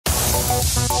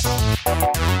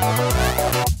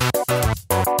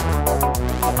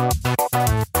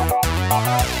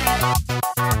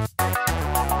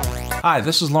Hi,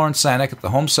 this is Lawrence Sanek at the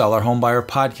Home Seller Homebuyer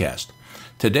Podcast.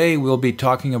 Today we'll be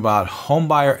talking about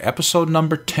Homebuyer episode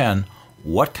number 10,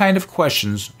 What kind of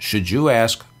questions should you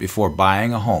ask before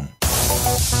buying a home?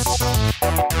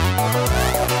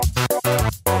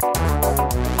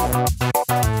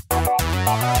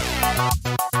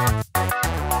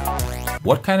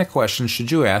 What kind of questions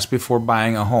should you ask before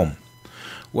buying a home?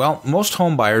 Well, most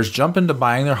home buyers jump into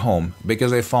buying their home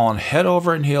because they've fallen head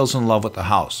over heels in love with the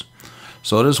house.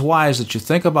 So it is wise that you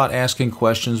think about asking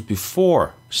questions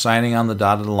before signing on the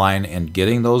dotted line and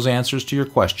getting those answers to your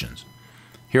questions.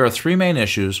 Here are three main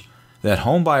issues that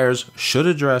home buyers should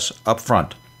address up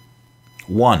front.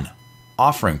 1.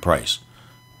 Offering price.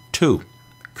 2.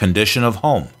 Condition of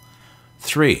home.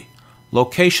 3.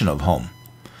 Location of home.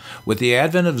 With the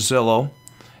advent of Zillow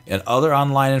and other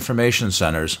online information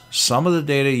centers, some of the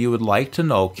data you would like to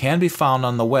know can be found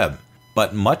on the web,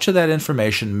 but much of that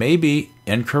information may be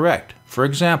incorrect. For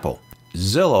example,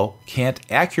 Zillow can't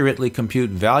accurately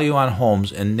compute value on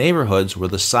homes in neighborhoods where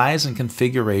the size and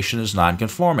configuration is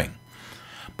nonconforming,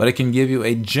 but it can give you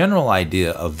a general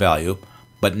idea of value,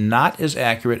 but not as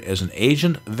accurate as an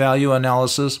agent value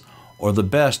analysis, or the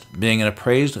best being an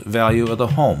appraised value of the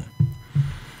home.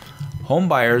 Home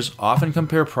buyers often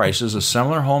compare prices of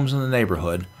similar homes in the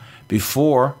neighborhood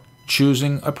before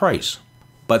choosing a price,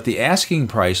 but the asking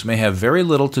price may have very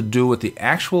little to do with the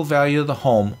actual value of the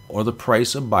home or the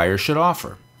price a buyer should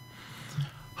offer.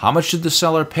 How much did the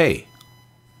seller pay?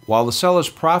 While the seller's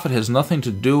profit has nothing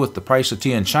to do with the price of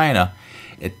tea in China,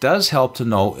 it does help to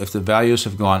know if the values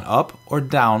have gone up or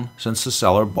down since the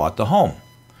seller bought the home.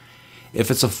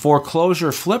 If it's a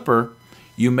foreclosure flipper,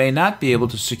 you may not be able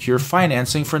to secure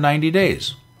financing for 90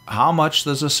 days. How much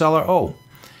does the seller owe?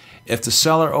 If the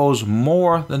seller owes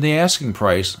more than the asking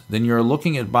price, then you're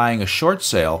looking at buying a short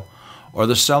sale, or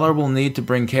the seller will need to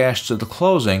bring cash to the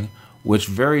closing, which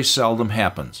very seldom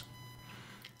happens.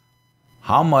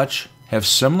 How much have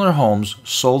similar homes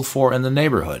sold for in the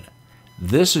neighborhood?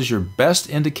 This is your best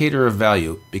indicator of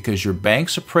value because your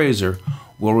bank's appraiser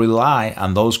will rely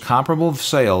on those comparable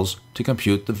sales to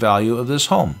compute the value of this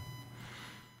home.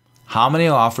 How many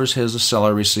offers has the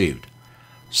seller received?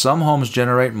 Some homes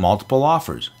generate multiple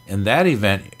offers. In that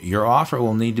event, your offer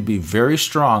will need to be very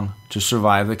strong to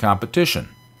survive the competition.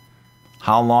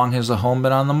 How long has the home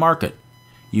been on the market?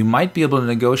 You might be able to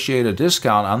negotiate a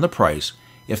discount on the price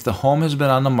if the home has been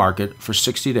on the market for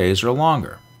 60 days or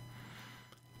longer.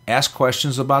 Ask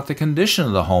questions about the condition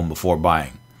of the home before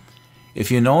buying. If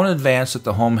you know in advance that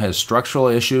the home has structural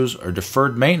issues or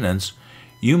deferred maintenance,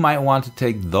 you might want to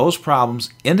take those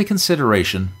problems into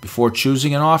consideration before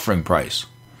choosing an offering price.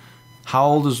 How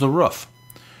old is the roof?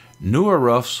 Newer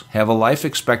roofs have a life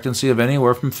expectancy of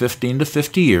anywhere from 15 to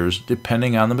 50 years,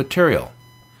 depending on the material.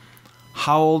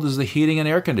 How old is the heating and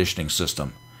air conditioning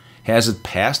system? Has it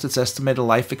passed its estimated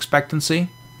life expectancy?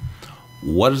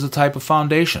 What is the type of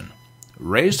foundation?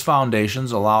 Raised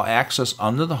foundations allow access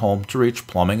under the home to reach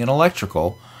plumbing and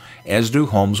electrical, as do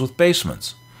homes with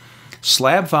basements.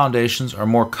 Slab foundations are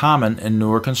more common in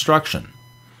newer construction.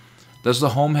 Does the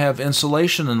home have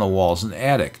insulation in the walls and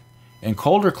attic? In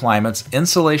colder climates,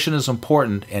 insulation is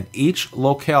important, and each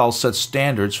locale sets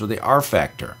standards for the R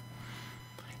factor.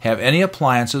 Have any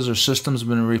appliances or systems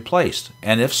been replaced,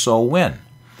 and if so, when?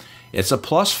 It's a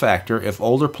plus factor if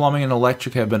older plumbing and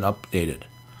electric have been updated.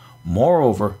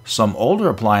 Moreover, some older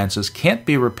appliances can't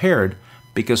be repaired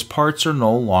because parts are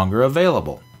no longer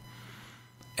available.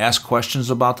 Ask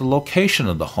questions about the location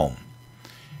of the home.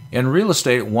 In real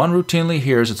estate, one routinely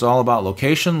hears it's all about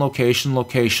location, location,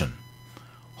 location.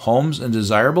 Homes in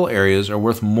desirable areas are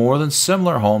worth more than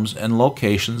similar homes in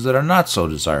locations that are not so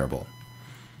desirable.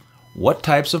 What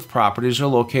types of properties are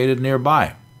located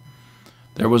nearby?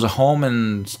 There was a home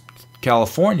in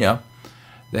California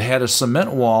that had a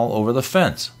cement wall over the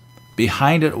fence.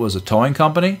 Behind it was a towing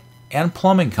company and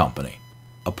plumbing company.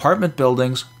 Apartment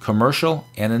buildings, commercial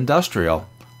and industrial,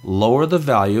 lower the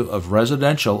value of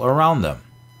residential around them.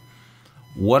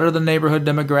 What are the neighborhood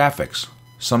demographics?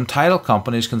 Some title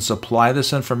companies can supply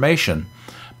this information,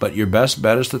 but your best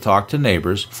bet is to talk to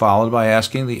neighbors, followed by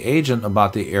asking the agent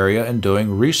about the area and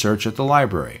doing research at the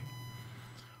library.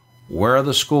 Where are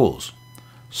the schools?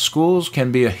 Schools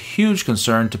can be a huge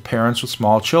concern to parents with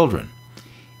small children.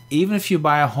 Even if you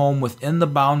buy a home within the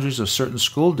boundaries of certain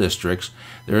school districts,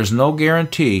 there is no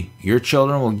guarantee your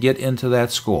children will get into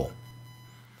that school.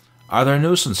 Are there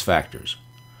nuisance factors?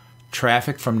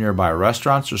 Traffic from nearby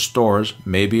restaurants or stores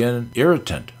may be an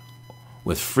irritant.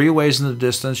 With freeways in the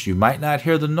distance, you might not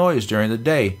hear the noise during the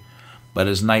day, but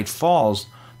as night falls,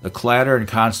 the clatter and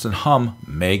constant hum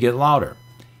may get louder.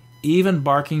 Even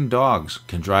barking dogs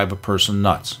can drive a person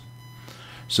nuts.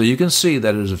 So you can see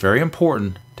that it is very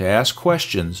important to ask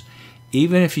questions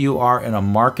even if you are in a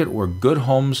market where good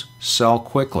homes sell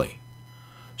quickly.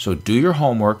 So do your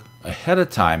homework ahead of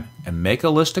time and make a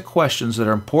list of questions that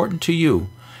are important to you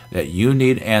that you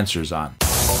need answers on.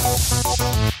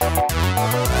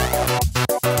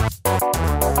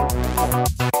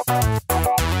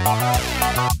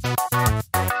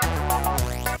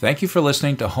 Thank you for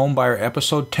listening to Homebuyer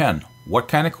Episode 10, What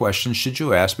Kind of Questions Should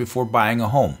You Ask Before Buying a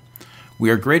Home? We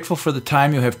are grateful for the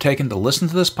time you have taken to listen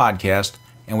to this podcast,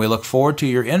 and we look forward to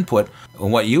your input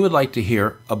on what you would like to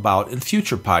hear about in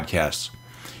future podcasts.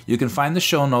 You can find the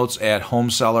show notes at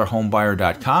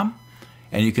homesellerhomebuyer.com,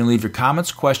 and you can leave your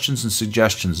comments, questions, and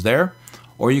suggestions there,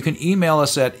 or you can email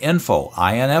us at info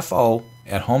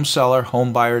at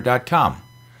homesellerhomebuyer.com.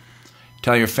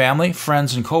 Tell your family,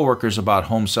 friends, and coworkers about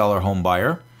Home Seller Home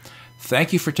Buyer.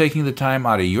 Thank you for taking the time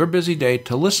out of your busy day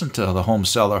to listen to the Home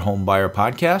Seller Home Buyer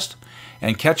podcast,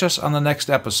 and catch us on the next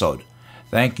episode.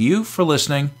 Thank you for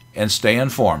listening, and stay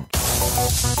informed.